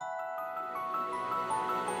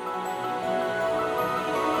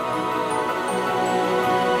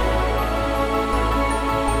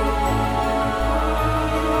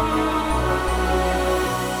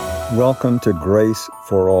Welcome to Grace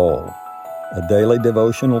for All, a daily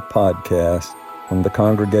devotional podcast from the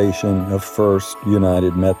congregation of First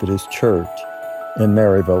United Methodist Church in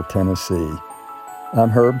Maryville, Tennessee. I'm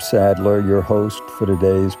Herb Sadler, your host for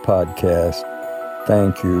today's podcast.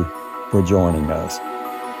 Thank you for joining us.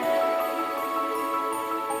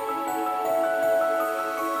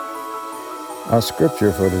 Our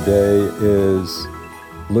scripture for today is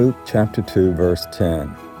Luke chapter 2, verse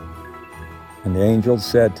 10. And the angel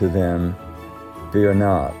said to them, "Fear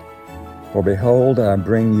not, for behold, I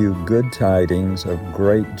bring you good tidings of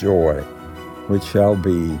great joy, which shall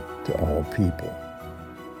be to all people."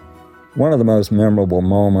 One of the most memorable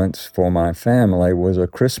moments for my family was a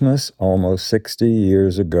Christmas almost 60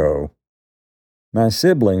 years ago. My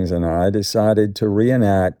siblings and I decided to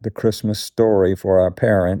reenact the Christmas story for our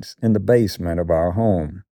parents in the basement of our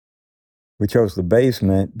home. We chose the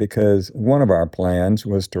basement because one of our plans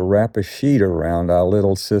was to wrap a sheet around our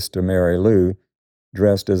little sister Mary Lou,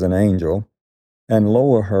 dressed as an angel, and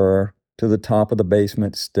lower her to the top of the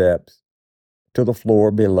basement steps to the floor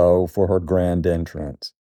below for her grand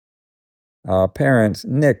entrance. Our parents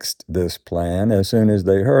nixed this plan as soon as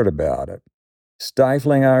they heard about it,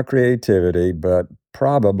 stifling our creativity, but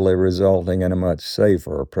probably resulting in a much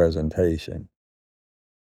safer presentation.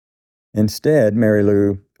 Instead, Mary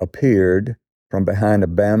Lou appeared from behind a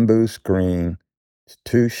bamboo screen to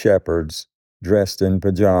two shepherds dressed in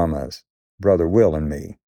pajamas, Brother Will and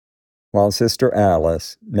me, while Sister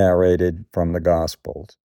Alice narrated from the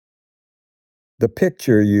Gospels. The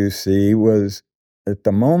picture you see was at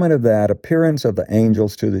the moment of that appearance of the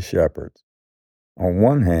angels to the shepherds. On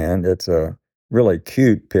one hand, it's a really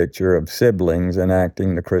cute picture of siblings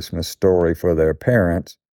enacting the Christmas story for their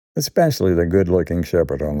parents, especially the good-looking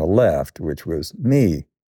shepherd on the left, which was me.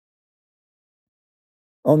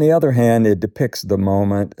 On the other hand, it depicts the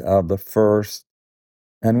moment of the first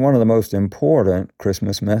and one of the most important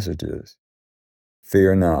Christmas messages.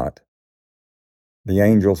 Fear not. The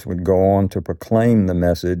angels would go on to proclaim the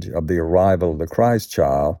message of the arrival of the Christ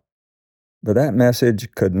child, but that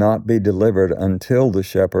message could not be delivered until the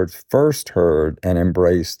shepherds first heard and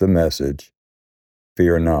embraced the message,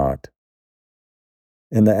 fear not.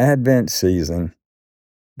 In the Advent season,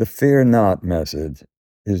 the fear not message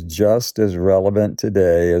is just as relevant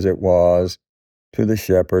today as it was to the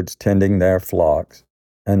shepherds tending their flocks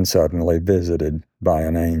and suddenly visited by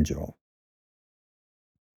an angel.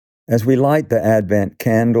 As we light the Advent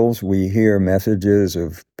candles, we hear messages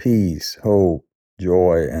of peace, hope,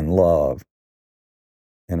 joy, and love.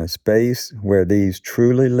 In a space where these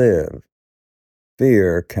truly live,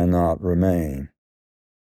 fear cannot remain.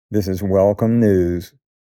 This is welcome news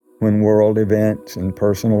when world events and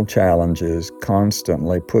personal challenges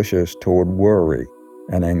constantly push us toward worry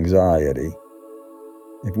and anxiety.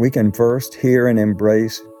 If we can first hear and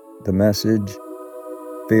embrace the message,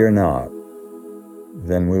 fear not,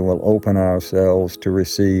 then we will open ourselves to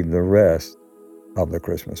receive the rest of the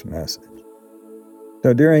Christmas message.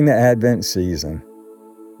 So during the Advent season,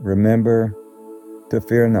 remember to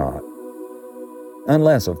fear not.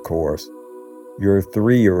 Unless, of course, your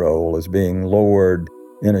 3-year-old is being lowered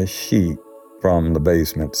in a sheet from the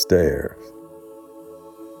basement stairs.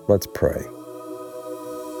 Let's pray.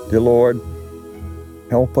 Dear Lord,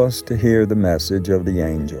 help us to hear the message of the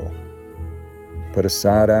angel. Put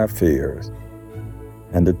aside our fears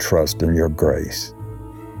and to trust in your grace.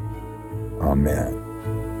 Amen.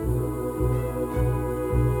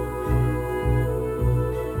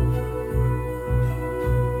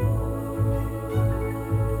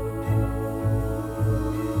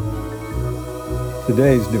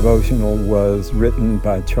 Today's devotional was written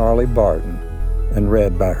by Charlie Barton and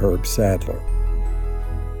read by Herb Sadler.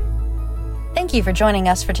 Thank you for joining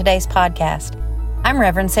us for today's podcast. I'm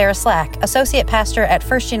Reverend Sarah Slack, Associate Pastor at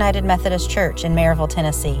First United Methodist Church in Maryville,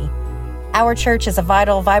 Tennessee. Our church is a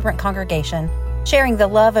vital, vibrant congregation, sharing the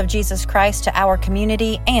love of Jesus Christ to our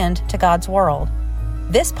community and to God's world.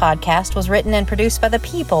 This podcast was written and produced by the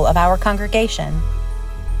people of our congregation.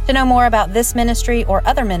 To know more about this ministry or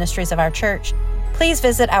other ministries of our church, please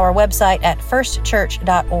visit our website at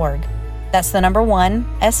firstchurch.org. That's the number 1,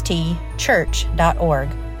 stchurch.org.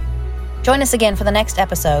 Join us again for the next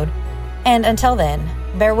episode, and until then,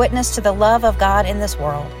 bear witness to the love of God in this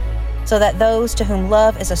world, so that those to whom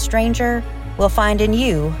love is a stranger will find in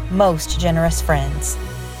you most generous friends.